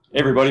Hey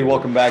everybody,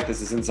 welcome back.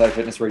 This is Inside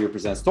Fitness Radio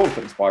presents Total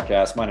Fitness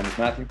Podcast. My name is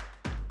Matthew.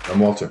 I'm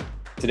Walter.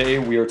 Today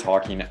we are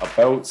talking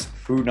about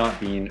food not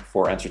being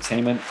for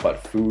entertainment,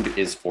 but food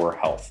is for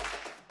health.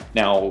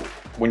 Now,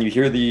 when you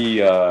hear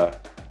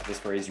this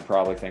phrase, you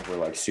probably think we're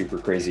like super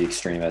crazy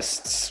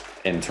extremists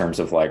in terms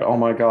of like, oh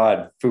my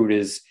God,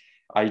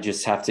 I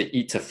just have to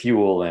eat to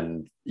fuel,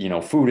 and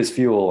food is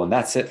fuel and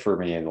that's it for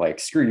me, and like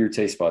screw your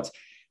taste buds.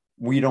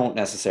 We don't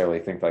necessarily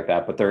think like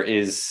that, but there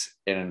is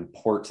an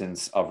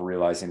importance of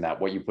realizing that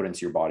what you put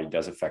into your body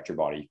does affect your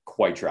body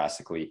quite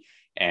drastically,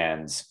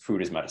 and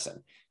food is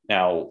medicine.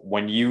 Now,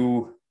 when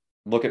you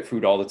look at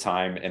food all the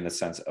time in the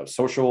sense of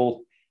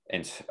social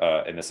and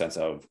in the sense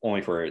of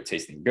only for it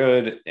tasting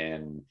good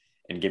and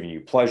giving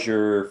you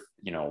pleasure,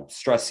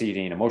 stress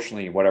eating,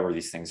 emotionally, whatever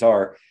these things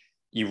are,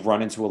 you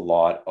run into a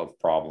lot of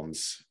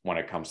problems when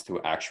it comes to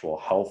actual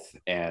health.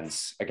 And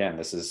again,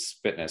 this is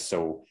fitness.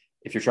 So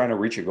if you're trying to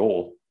reach a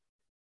goal,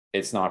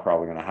 it's not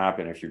probably going to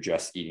happen if you're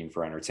just eating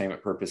for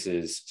entertainment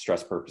purposes,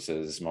 stress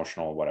purposes,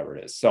 emotional, whatever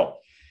it is. So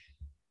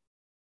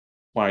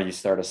why don't you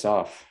start us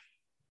off?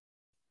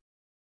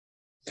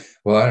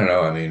 Well, I don't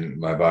know. I mean,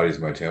 my body's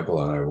my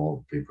temple, and I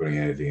won't be putting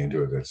anything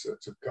into it that's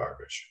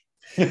garbage.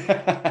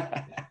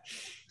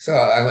 So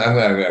I'm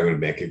going to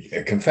make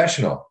a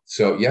confessional.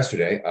 So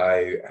yesterday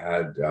I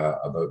had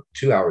about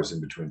 2 hours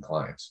in between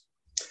clients,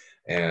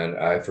 and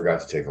I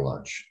forgot to take a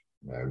lunch.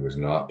 I was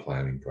not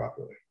planning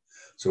properly.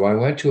 So I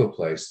went to a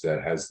place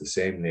that has the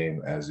same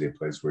name as the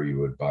place where you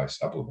would buy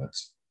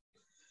supplements.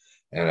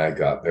 And I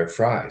got their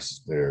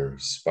fries, their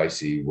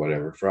spicy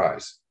whatever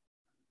fries.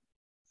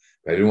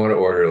 I didn't want to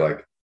order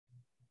like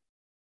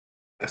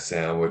a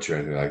sandwich or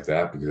anything like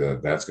that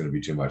because that's going to be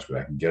too much, but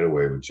I can get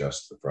away with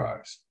just the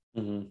fries.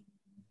 Mm-hmm.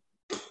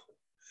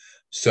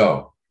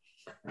 So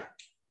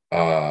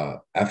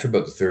after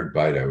about the third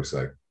bite, I was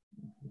like,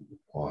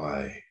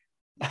 why?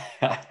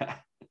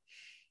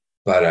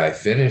 But I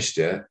finished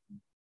it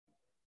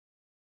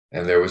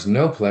and there was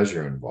no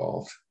pleasure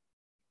involved.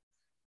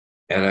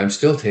 And I'm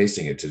still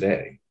tasting it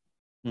today.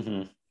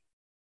 Mm-hmm.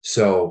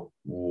 So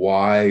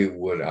why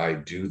would I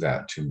do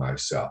that to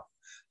myself?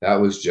 That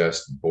was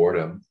just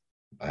boredom.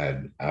 I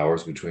had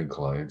hours between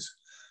clients,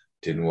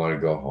 didn't want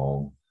to go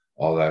home,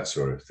 all that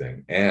sort of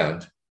thing.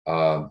 And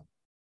I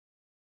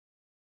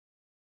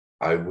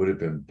would have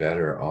been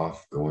better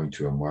off going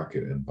to a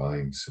market and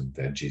buying some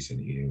veggies and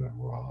eating them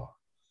raw,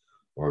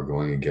 or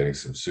going and getting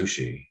some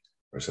sushi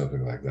or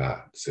something like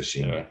that,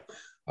 sashimi.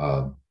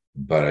 Yeah.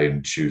 But I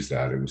didn't choose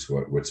that. It was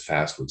what's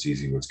fast, what's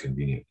easy, what's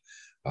convenient.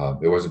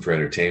 It wasn't for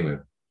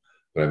entertainment,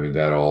 but I mean,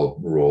 that all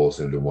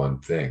rolls into one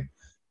thing.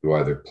 You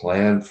either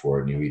plan for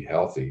it and you eat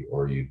healthy,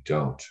 or you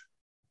don't.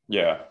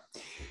 Yeah.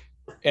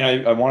 And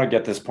I want to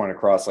get this point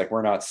across. Like,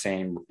 we're not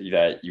saying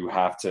that you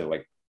have to,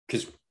 like,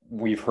 because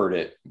we've heard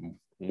it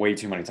way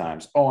too many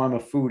times. Oh, I'm a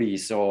foodie,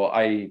 so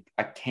I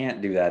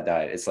can't do that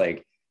diet. It's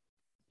like,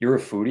 you're a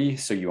foodie,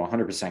 so you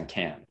 100%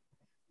 can.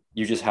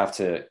 You just have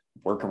to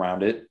work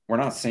around it. We're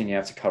not saying you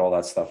have to cut all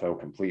that stuff out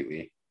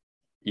completely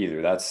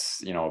either.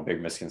 That's, a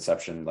big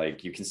misconception.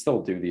 Like, you can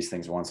still do these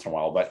things once in a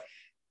while, but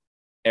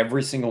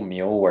every single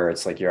meal where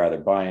it's like you're either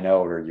buying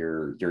out or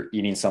you're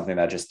eating something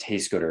that just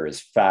tastes good or is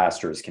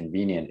fast or is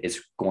convenient, it's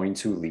going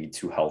to lead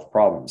to health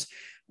problems.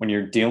 When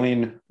you're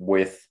dealing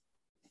with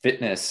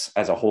fitness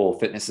as a whole,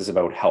 fitness is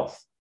about health.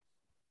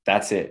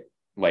 That's it.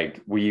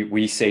 Like,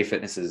 we say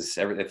fitness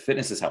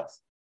is health.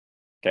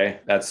 Okay,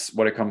 that's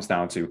what it comes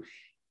down to.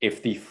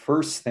 If the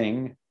first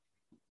thing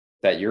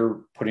that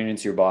you're putting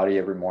into your body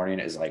every morning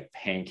is like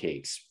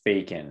pancakes,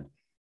 bacon,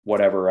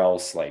 whatever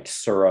else, like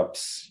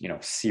syrups,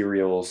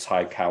 cereals,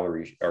 high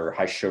calorie or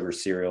high sugar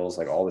cereals,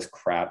 like all this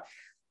crap,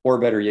 or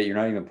better yet, you're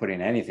not even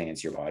putting anything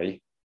into your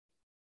body.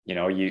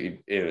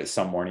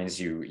 Some mornings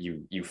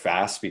you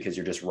fast because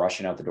you're just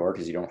rushing out the door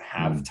because you don't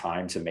have Mm.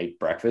 time to make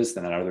breakfast,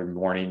 and then other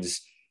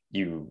mornings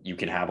you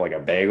can have like a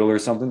bagel or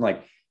something.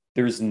 Like,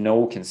 there's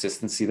no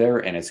consistency there,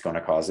 and it's going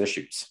to cause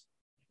issues.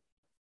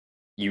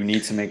 You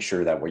need to make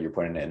sure that what you're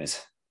putting in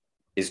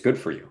is good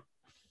for you.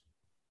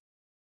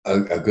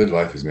 A good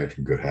life is made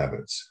from good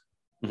habits,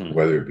 Mm-hmm.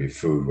 whether it be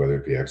food, whether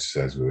it be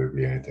exercise, whether it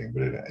be anything.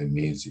 But it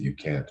means that you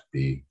can't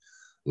be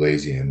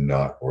lazy and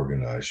not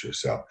organize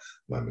yourself.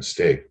 My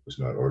mistake was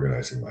not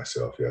organizing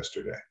myself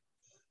yesterday.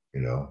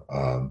 You know,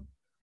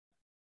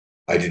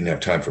 I didn't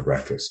have time for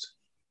breakfast.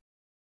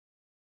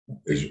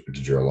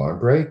 Did your alarm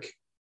break?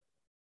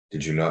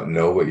 Did you not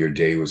know what your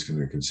day was going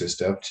to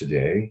consist of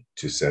today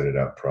to set it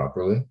up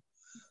properly?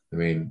 I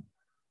mean,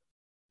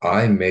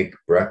 I make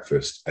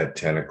breakfast at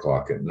 10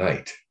 o'clock at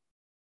night,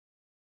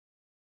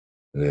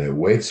 and then it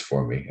waits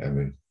for me. I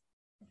mean,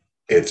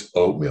 it's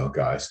oatmeal,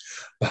 guys.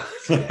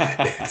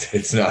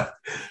 it's not,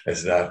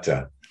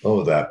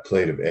 oh, that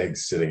plate of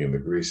eggs sitting in the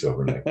grease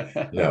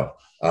overnight. No.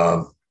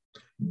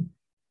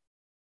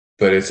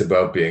 But it's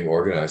about being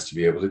organized to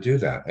be able to do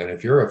that. And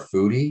if you're a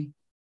foodie,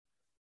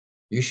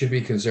 you should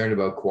be concerned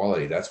about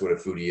quality. That's what a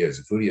foodie is.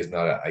 A foodie is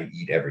not I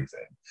eat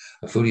everything.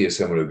 A foodie is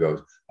someone who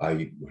goes, I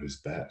eat what is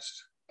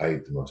best. I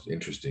eat the most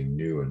interesting,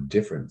 new, and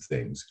different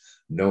things,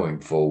 knowing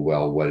full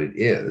well what it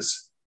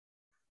is,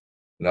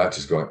 not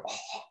just going,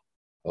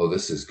 oh,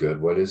 this is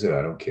good. What is it?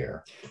 I don't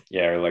care.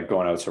 Yeah, or like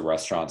going out to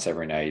restaurants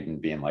every night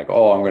and being like,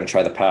 oh, I'm going to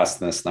try the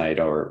pasta this night,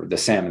 or the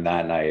salmon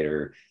that night,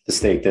 or the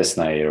steak this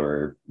night,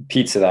 or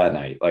pizza that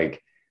night.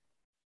 Like,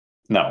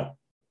 no.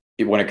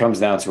 When it comes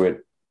down to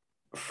it,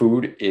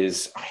 food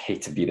is, I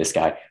hate to be this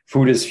guy,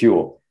 food is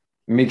fuel.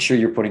 Make sure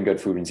you're putting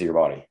good food into your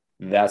body.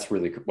 That's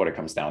really what it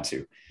comes down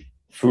to.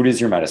 Food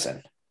is your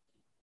medicine.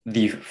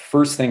 The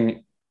first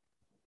thing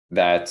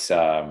that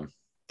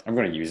I'm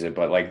going to use it,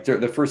 but like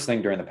the first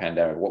thing during the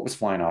pandemic, what was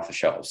flying off the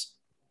shelves?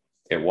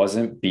 It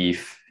wasn't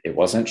beef. It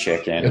wasn't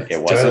chicken.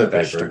 It wasn't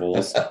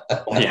vegetables.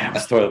 Yeah, it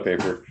was toilet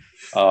paper.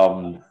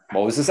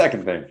 What was the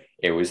second thing?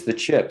 It was the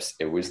chips.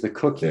 It was the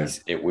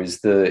cookies. Yeah. It was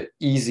the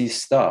easy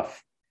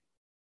stuff.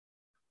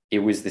 It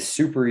was the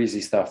super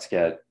easy stuff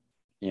to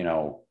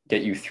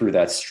get you through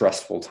that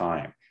stressful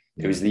time.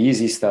 It was the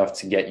easy stuff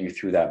to get you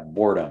through that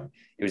boredom.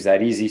 It was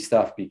that easy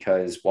stuff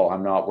because, well,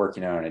 I'm not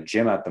working out in a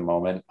gym at the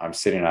moment. I'm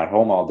sitting at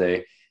home all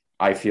day.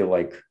 I feel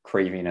like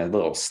craving a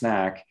little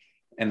snack,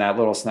 and that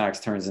little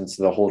snack turns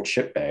into the whole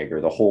chip bag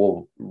or the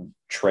whole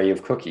tray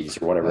of cookies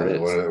or whatever it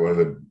is. One of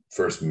the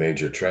first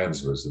major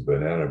trends was the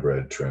banana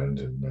bread trend.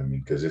 And I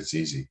mean, because it's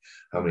easy.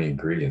 How many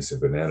ingredients in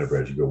banana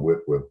bread? You go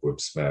whip, whip, whip,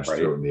 smash,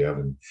 throw it in the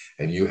oven.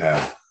 And you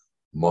have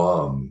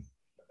mom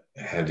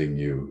handing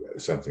you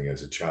something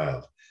as a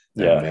child.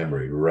 That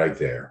memory right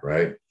there,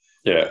 right?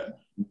 Yeah.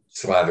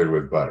 Slathered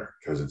with butter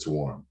because it's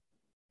warm.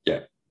 Yeah.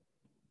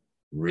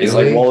 Really? It's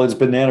like, well, it's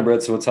banana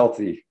bread, so it's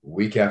healthy.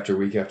 Week after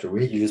week after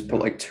week. You just put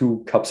like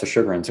 2 cups of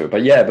sugar into it.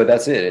 But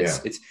that's it.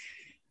 It's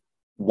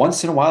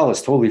once in a while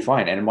is totally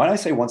fine. And when I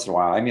say once in a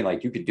while, I mean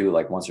like you could do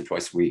like once or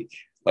twice a week,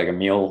 like a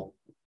meal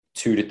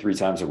 2 to 3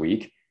 times a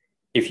week.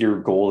 If your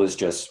goal is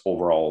just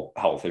overall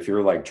health, if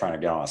you're like trying to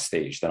get on a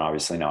stage, then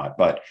obviously not.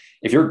 But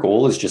if your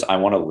goal is just, I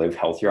want to live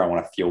healthier, I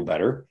want to feel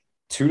better,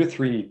 2 to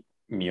 3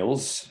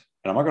 meals,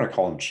 and I'm not going to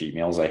call them cheat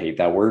meals. I hate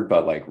that word,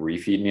 but like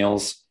refeed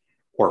meals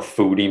or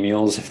foodie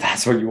meals, if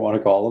that's what you want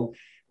to call them,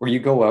 where you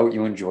go out,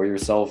 you enjoy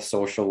yourself,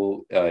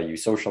 you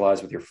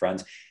socialize with your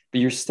friends,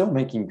 but you're still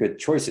making good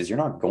choices. You're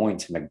not going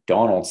to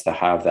McDonald's to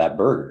have that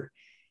burger.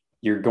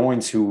 You're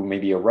going to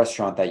maybe a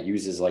restaurant that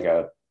uses like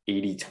a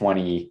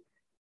 80-20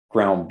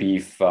 ground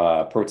beef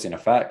protein to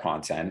fat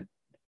content,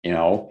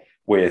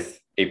 with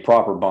a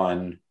proper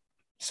bun,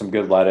 some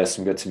good lettuce,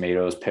 some good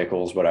tomatoes,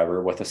 pickles,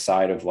 whatever, with a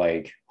side of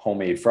like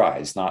homemade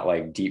fries, not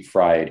like deep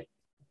fried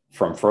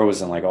from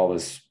frozen, like all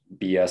this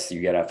BS that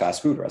you get at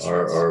fast food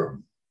restaurants. Or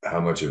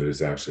how much of it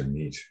is actually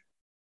meat.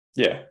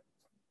 Yeah.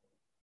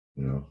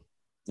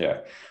 Yeah.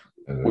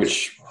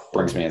 Which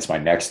brings me into my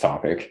next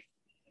topic,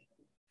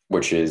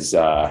 which is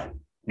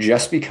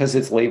just because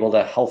it's labeled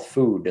a health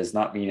food does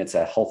not mean it's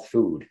a health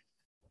food.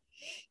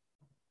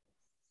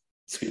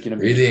 Speaking of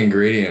read the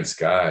ingredients,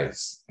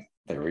 guys.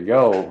 There we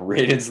go.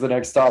 Right into the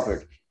next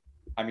topic.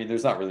 I mean,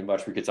 there's not really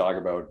much we could talk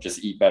about.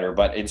 Just eat better.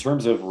 But in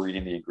terms of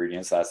reading the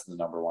ingredients, that's the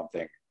number one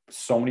thing.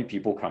 So many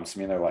people come to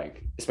me and they're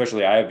like,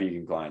 especially I have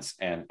vegan clients,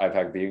 and I've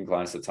had vegan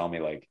clients that tell me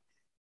like,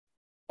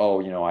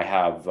 oh, I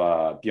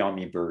have Beyond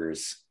Meat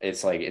burgers.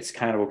 It's like, it's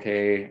kind of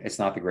okay. It's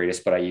not the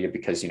greatest, but I eat it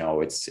because,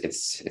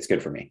 it's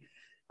good for me.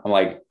 I'm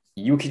like,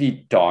 you could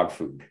eat dog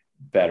food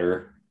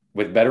better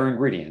with better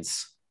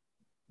ingredients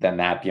than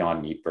that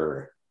Beyond Meat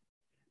burger.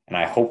 And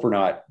I hope we're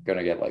not going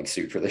to get like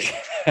sued for this.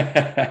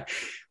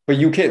 But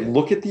you can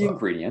look at the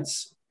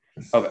ingredients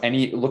of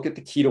look at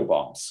the keto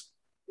bombs.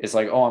 It's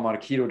like, oh, I'm on a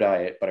keto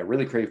diet, but I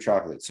really crave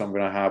chocolate. So I'm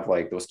going to have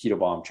like those keto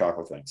bomb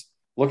chocolate things.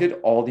 Look at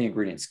all the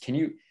ingredients.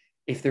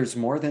 If there's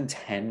more than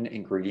 10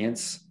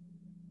 ingredients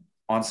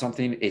on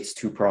something, it's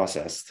too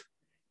processed.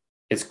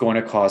 It's going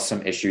to cause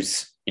some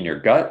issues in your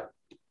gut.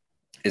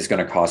 It's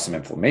going to cause some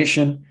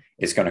inflammation.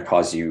 It's going to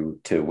cause you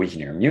to weaken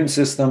your immune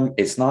system.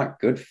 It's not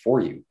good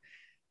for you.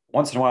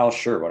 Once in a while,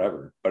 sure,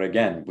 whatever. But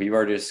again, we've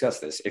already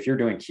discussed this. If you're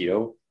doing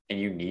keto and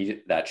you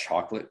need that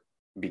chocolate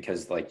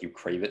because like you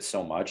crave it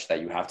so much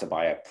that you have to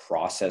buy a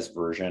processed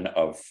version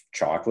of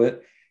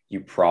chocolate,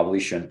 you probably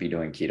shouldn't be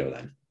doing keto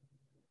then.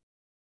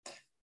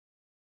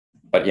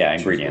 But yeah,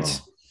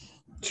 ingredients.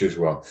 Choose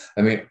well.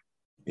 I mean,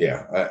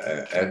 yeah.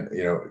 And,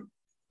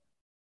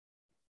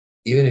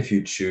 even if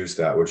you choose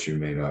that, which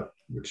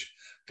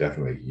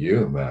definitely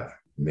you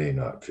may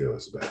not feel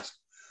is best,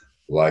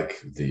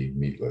 like the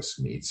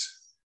meatless meats,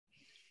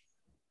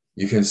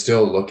 you can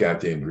still look at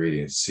the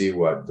ingredients, see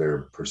what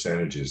their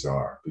percentages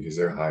are because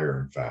they're higher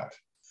in fat.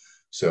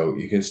 So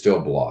you can still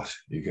blot.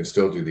 You can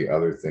still do the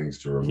other things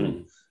to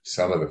remove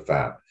some of the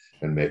fat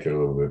and make it a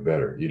little bit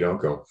better. You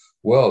don't go,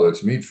 well,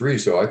 it's meat free,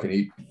 so I can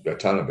eat a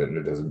ton of it and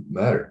it doesn't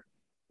matter.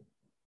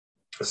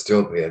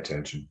 Still pay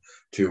attention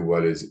to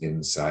what is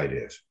inside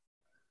it.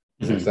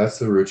 If that's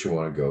the route you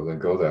want to go, then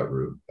go that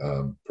route.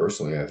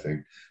 Personally, I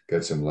think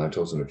get some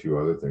lentils and a few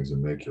other things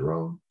and make your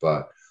own.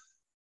 But,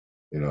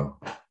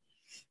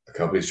 the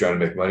company's trying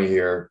to make money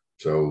here.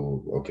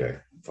 So, okay,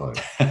 fine.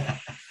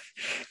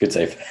 Good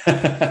save.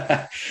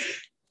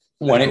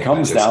 When it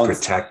comes down,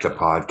 protect the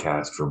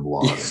podcast from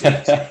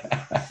lawsuits.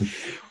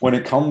 When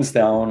it comes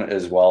down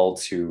as well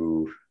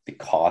to the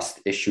cost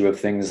issue of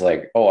things.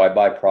 Like, oh, I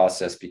buy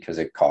processed because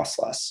it costs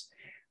less.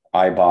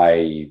 I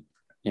buy,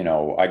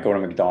 I go to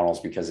McDonald's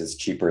because it's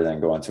cheaper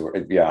than going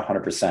to, yeah,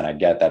 100%. I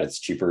get that it's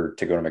cheaper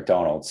to go to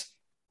McDonald's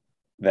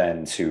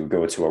than to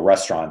go to a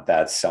restaurant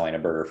that's selling a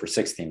burger for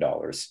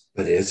 $16.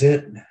 But is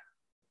it?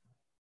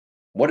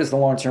 What is the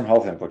long-term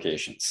health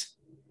implications?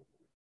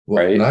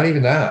 Well, Right? not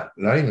even that.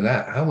 Not even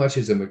that. How much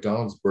is a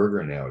McDonald's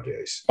burger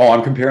nowadays? Oh,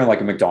 I'm comparing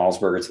like a McDonald's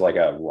burger to like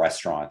a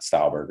restaurant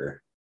style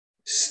burger,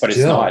 but it's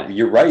Still, not.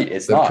 You're right.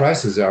 It's the not.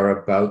 prices are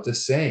about the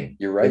same.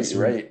 You're right. It's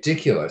You're right.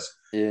 ridiculous.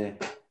 Yeah.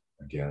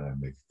 Again, I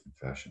make a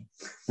confession.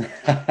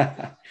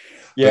 Yeah.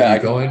 But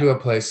you go into a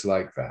place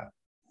like that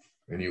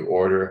and you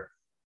order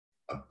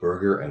a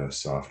burger and a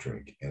soft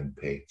drink and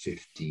pay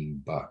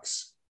 $15.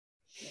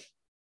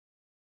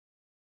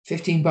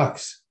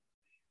 $15.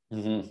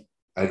 Mm-hmm.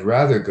 I'd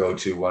rather go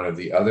to one of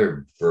the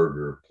other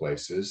burger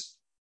places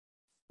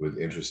with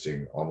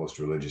interesting, almost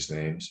religious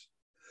names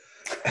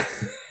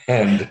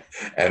and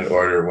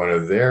order one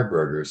of their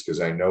burgers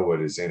because I know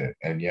what is in it.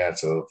 And yeah,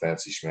 it's a little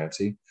fancy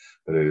schmancy,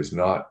 but it is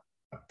not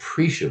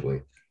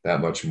appreciably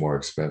that much more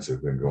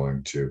expensive than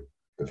going to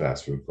the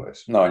fast food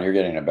place. No, and you're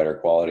getting a better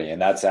quality.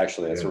 And that's a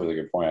really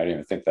good point. I didn't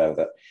even think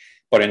that.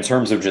 But in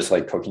terms of just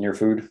like cooking your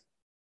food,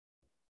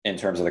 in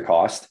terms of the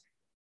cost,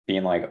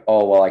 being like,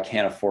 oh, well, I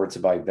can't afford to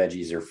buy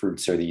veggies or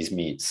fruits or these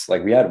meats.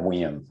 Like we had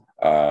William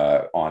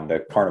on the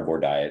carnivore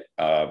diet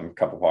a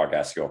couple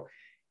podcasts ago.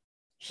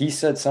 He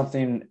said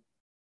something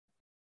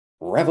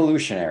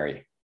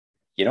revolutionary.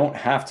 You don't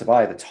have to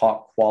buy the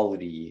top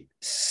quality,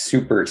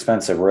 super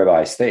expensive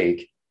ribeye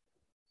steak.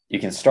 You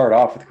can start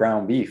off with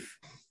ground beef.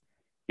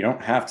 You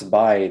don't have to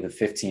buy the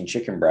 15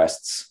 chicken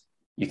breasts.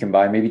 You can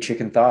buy maybe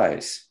chicken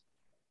thighs.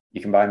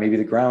 You can buy maybe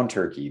the ground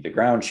turkey, the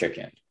ground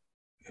chicken.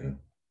 Yeah.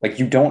 Like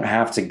you don't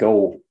have to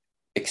go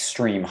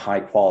extreme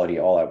high quality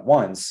all at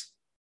once,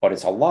 but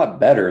it's a lot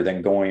better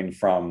than going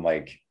from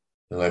like.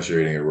 Unless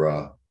you're eating it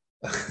raw.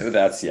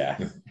 That's, yeah.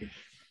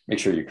 Make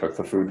sure you cook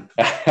the food.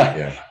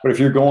 Yeah. But if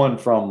you're going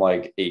from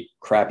like a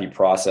crappy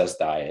processed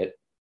diet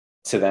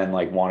to then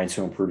like wanting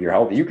to improve your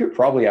health, you could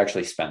probably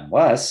actually spend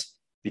less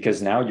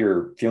because now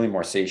you're feeling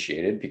more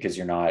satiated because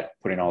you're not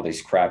putting all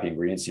these crappy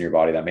ingredients in your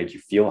body that make you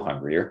feel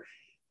hungrier.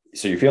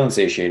 So you're feeling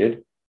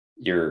satiated,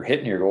 you're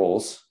hitting your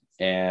goals,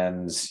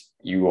 and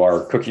you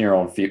are cooking your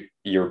own food.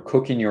 You're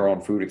cooking your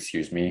own food,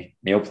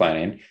 meal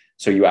planning.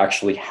 So you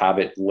actually have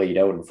it laid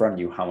out in front of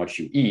you how much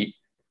you eat.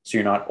 So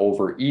you're not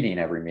overeating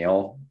every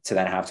meal to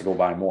then have to go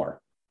buy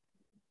more.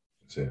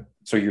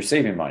 So you're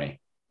saving money.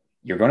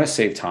 You're going to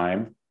save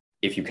time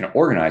if you can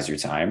organize your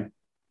time,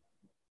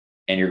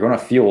 and you're going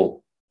to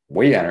feel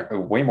way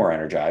more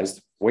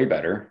energized, way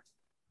better.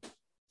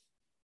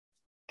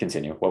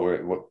 Continue.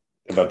 What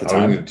about the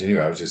time?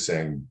 I was just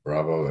saying,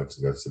 bravo. That's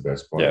the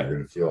best part. Yeah. You're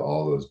going to feel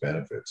all those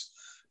benefits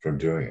from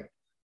doing it,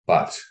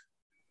 but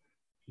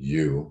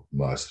you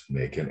must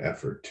make an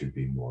effort to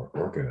be more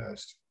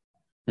organized.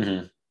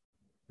 Mm-hmm.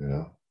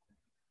 You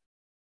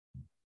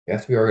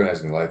have to be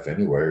organized in life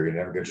anyway, or you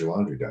never get your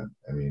laundry done.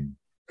 I mean,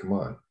 come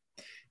on.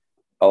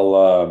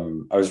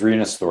 I was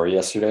reading a story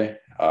yesterday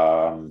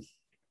that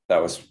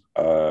was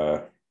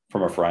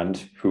from a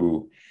friend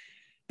who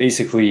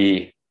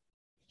basically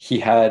he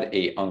had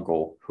a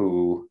uncle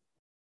who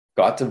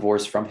got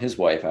divorced from his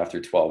wife after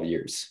 12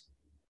 years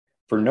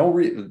for no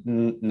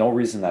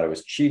reason that it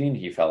was cheating.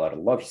 He fell out of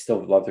love. He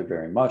still loved her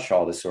very much,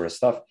 all this sort of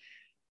stuff.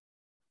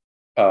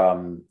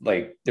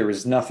 Like there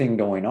was nothing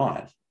going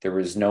on. There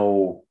was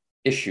no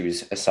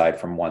issues aside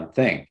from one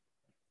thing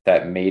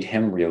that made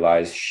him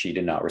realize she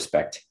did not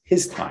respect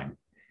his time.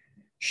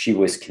 She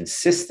was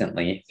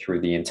consistently,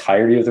 through the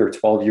entirety of their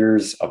 12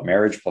 years of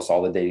marriage, plus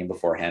all the dating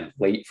beforehand,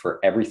 late for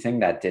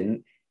everything that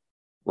didn't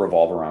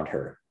revolve around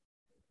her.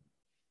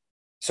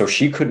 So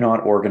she could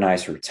not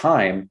organize her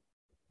time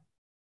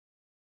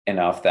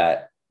enough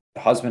that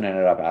the husband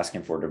ended up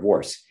asking for a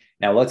divorce.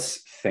 Now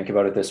let's think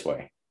about it this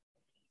way.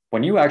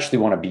 When you actually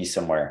want to be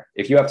somewhere,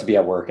 if you have to be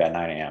at work at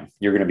 9 a.m.,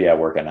 you're going to be at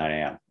work at 9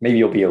 a.m. Maybe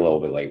you'll be a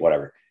little bit late,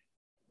 whatever.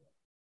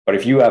 But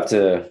if you have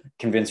to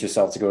convince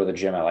yourself to go to the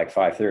gym at like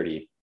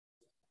 5:30,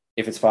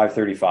 if it's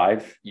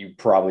 5:35, you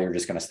probably are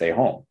just going to stay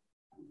home.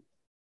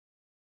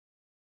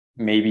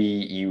 Maybe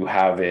you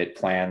have it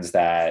plans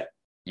that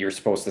you're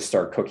supposed to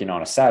start cooking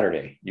on a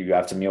Saturday. You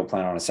have to meal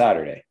plan on a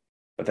Saturday,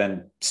 but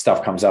then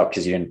stuff comes up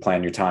because you didn't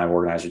plan your time,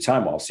 organize your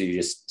time well. So you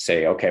just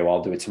say, okay, well,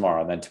 I'll do it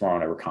tomorrow. And then tomorrow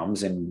never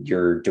comes and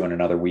you're doing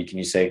another week and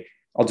you say,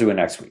 I'll do it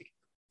next week.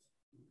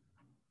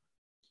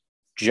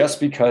 Just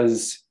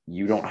because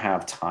you don't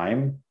have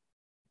time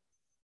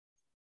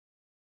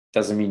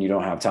doesn't mean you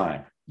don't have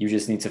time. You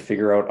just need to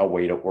figure out a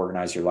way to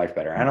organize your life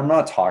better. And I'm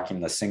not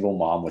talking the single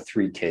mom with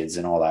 3 kids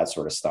and all that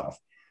sort of stuff.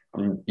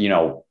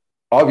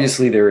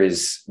 Obviously there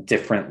is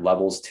different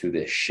levels to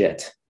this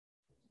shit,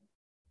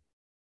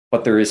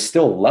 but there is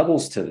still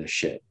levels to this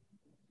shit.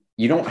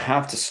 You don't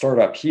have to start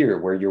up here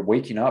where you're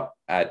waking up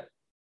at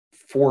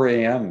 4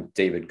 a.m.,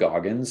 David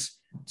Goggins,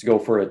 to go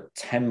for a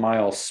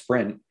 10-mile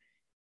sprint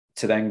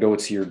to then go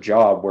to your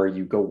job where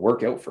you go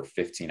work out for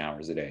 15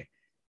 hours a day.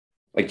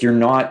 Like you're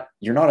not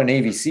a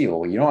Navy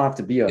SEAL. You don't have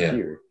to be up Yeah.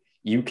 here.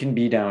 You can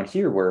be down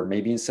here where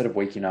maybe instead of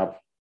waking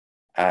up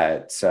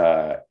at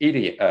 8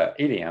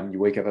 a.m., you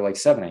wake up at like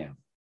 7 a.m.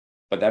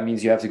 But that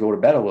means you have to go to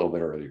bed a little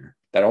bit earlier.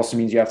 That also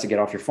means you have to get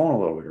off your phone a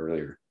little bit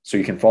earlier so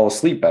you can fall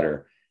asleep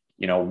better.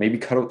 Maybe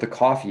cut out the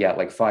coffee at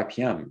like 5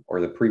 p.m.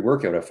 or the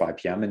pre-workout at 5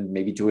 p.m. and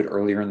maybe do it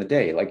earlier in the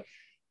day. Like,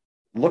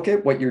 look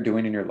at what you're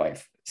doing in your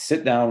life.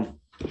 Sit down,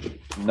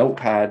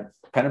 notepad,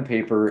 pen and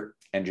paper,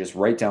 and just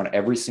write down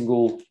every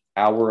single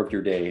hour of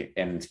your day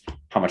and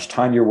how much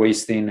time you're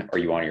wasting. Are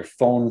you on your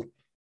phone?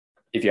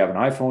 If you have an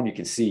iPhone, you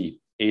can see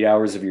 8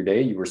 hours of your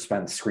day you were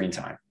spent screen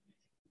time.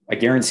 I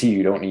guarantee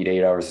you don't need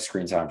 8 hours of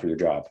screen time for your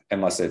job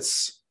unless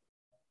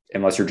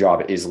your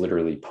job is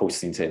literally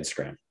posting to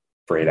Instagram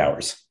for 8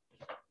 hours.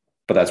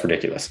 But that's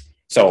ridiculous.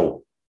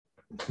 So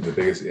the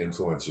biggest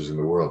influencers in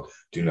the world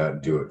do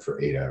not do it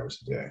for 8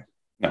 hours a day.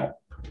 no.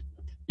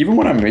 Even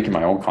when I'm making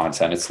my own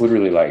content, it's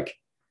literally like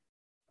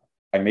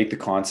I make the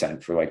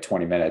content for like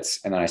 20 minutes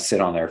and then I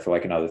sit on there for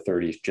like another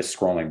 30 just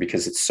scrolling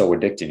because it's so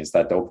addicting. It's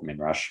that dopamine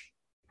rush.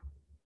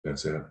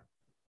 That's it.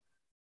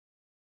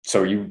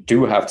 So you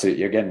do have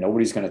to, again,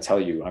 nobody's going to tell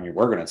you. I mean,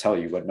 we're going to tell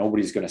you, but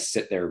nobody's going to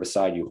sit there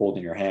beside you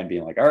holding your hand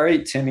being like, all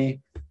right,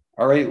 Timmy,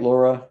 all right,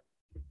 Laura,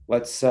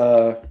 let's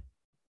go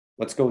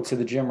to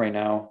the gym right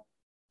now.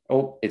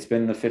 Oh, it's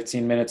been the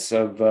 15 minutes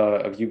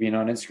of you being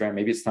on Instagram.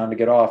 Maybe it's time to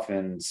get off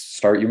and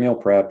start your meal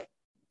prep.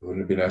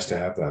 Wouldn't it be nice to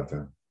have that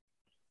then?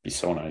 Be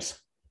so nice.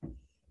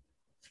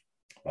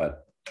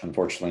 But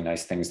unfortunately,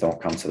 nice things don't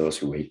come to those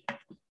who wait.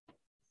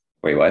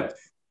 Wait, what?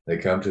 They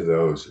come to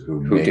those who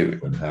make do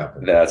them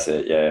happen. That's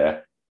it. Yeah.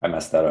 I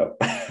messed that up.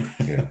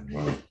 Yeah.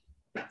 Well,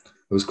 it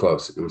was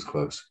close. It was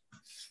close.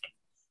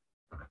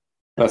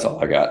 That's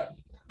all I got.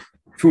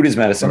 Food is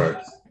medicine. All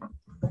right.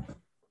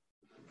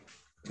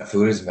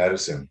 Food is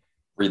medicine.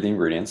 Read the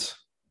ingredients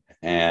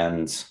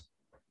and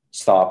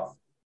stop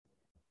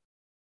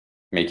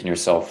making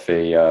yourself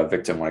a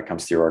victim when it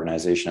comes to your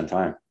organization and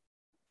time.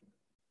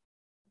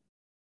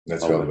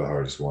 That's probably the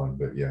hardest one,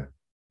 but yeah.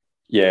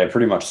 Yeah, it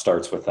pretty much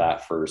starts with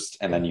that first.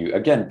 And then you,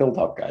 again, build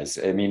up, guys.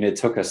 I mean, it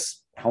took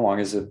us, how long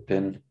has it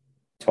been?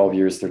 12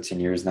 years, 13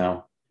 years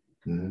now.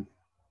 Mm-hmm.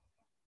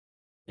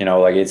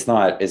 Like it's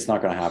not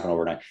going to happen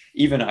overnight.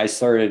 Even I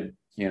started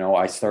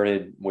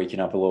waking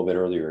up a little bit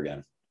earlier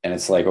again. And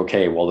it's like,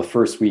 okay, well, the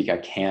first week I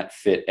can't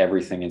fit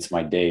everything into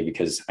my day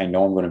because I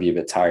know I'm going to be a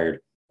bit tired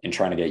and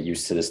trying to get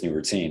used to this new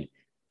routine.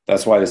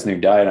 That's why this new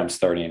diet I'm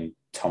starting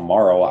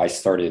tomorrow, I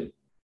started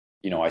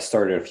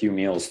a few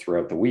meals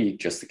throughout the week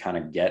just to kind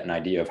of get an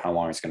idea of how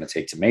long it's going to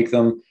take to make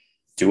them.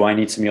 Do I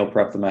need to meal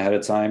prep them ahead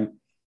of time?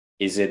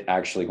 Is it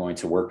actually going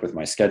to work with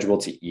my schedule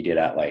to eat it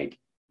at like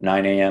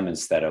 9 a.m.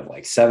 instead of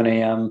like 7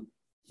 a.m.?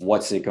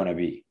 What's it going to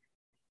be?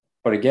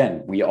 But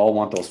again, we all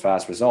want those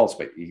fast results,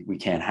 but we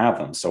can't have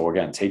them. So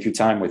again, take your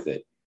time with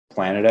it,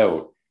 plan it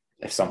out.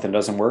 If something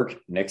doesn't work,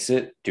 nix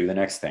it, do the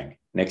next thing.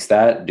 Nix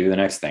that, do the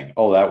next thing.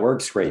 Oh, that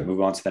works. Great.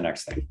 Move on to the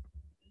next thing.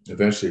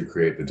 Eventually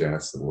create the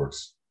dance that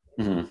works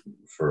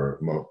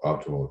for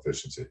optimal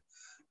efficiency.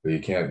 But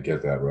you can't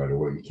get that right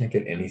away. You can't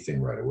get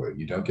anything right away.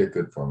 You don't get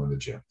good form in the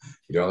gym.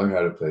 You don't learn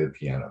how to play the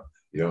piano.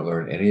 You don't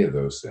learn any of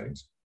those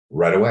things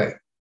right away.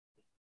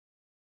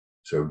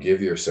 So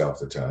give yourself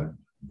the time,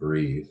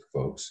 breathe,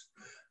 folks,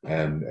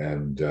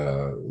 and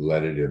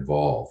let it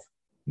evolve,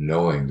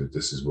 knowing that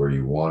this is where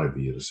you want to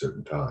be at a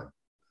certain time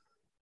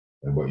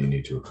and what you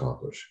need to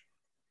accomplish.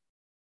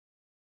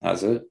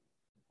 That's it.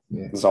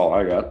 Yeah. That's all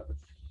I got.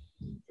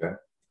 Okay.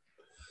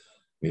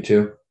 Me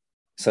too.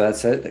 So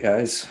that's it,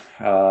 guys.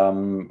 I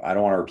don't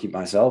want to repeat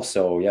myself.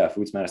 So yeah,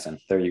 food's medicine.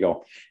 There you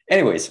go.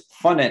 Anyways,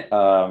 fun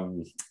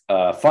and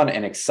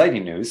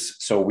exciting news.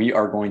 So we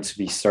are going to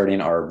be starting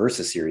our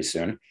Versus series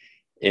soon.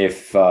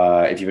 If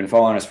you've been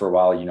following us for a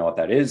while, you know what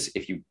that is.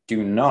 If you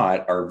do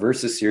not, our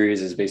Versus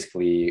series is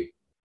basically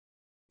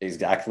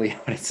exactly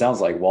what it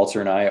sounds like. Walter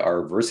and I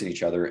are versing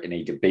each other in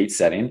a debate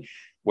setting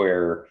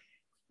where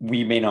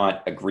we may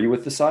not agree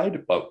with the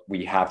side, but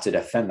we have to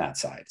defend that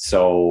side.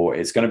 So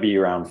it's going to be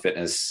around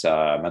fitness,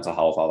 mental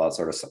health, all that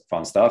sort of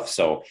fun stuff.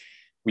 So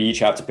we each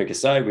have to pick a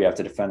side. We have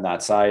to defend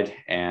that side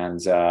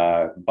and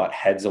butt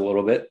heads a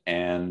little bit.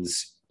 And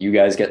you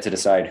guys get to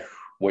decide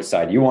what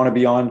side you want to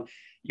be on.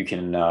 You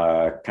can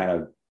kind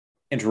of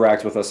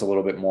interact with us a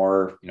little bit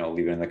more,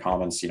 leave it in the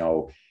comments,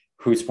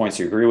 whose points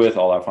you agree with,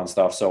 all that fun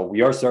stuff. So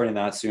we are starting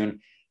that soon.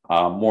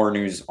 More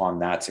news on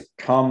that to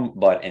come.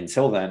 But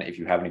until then, if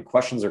you have any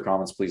questions or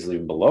comments, please leave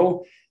them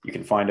below. You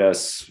can find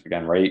us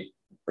again, right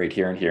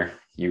here and here.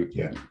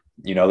 You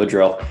know the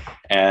drill.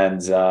 And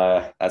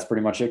that's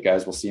pretty much it,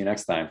 guys. We'll see you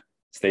next time.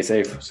 Stay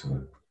safe.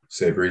 Absolutely.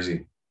 Stay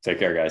breezy. Take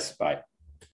care, guys. Bye.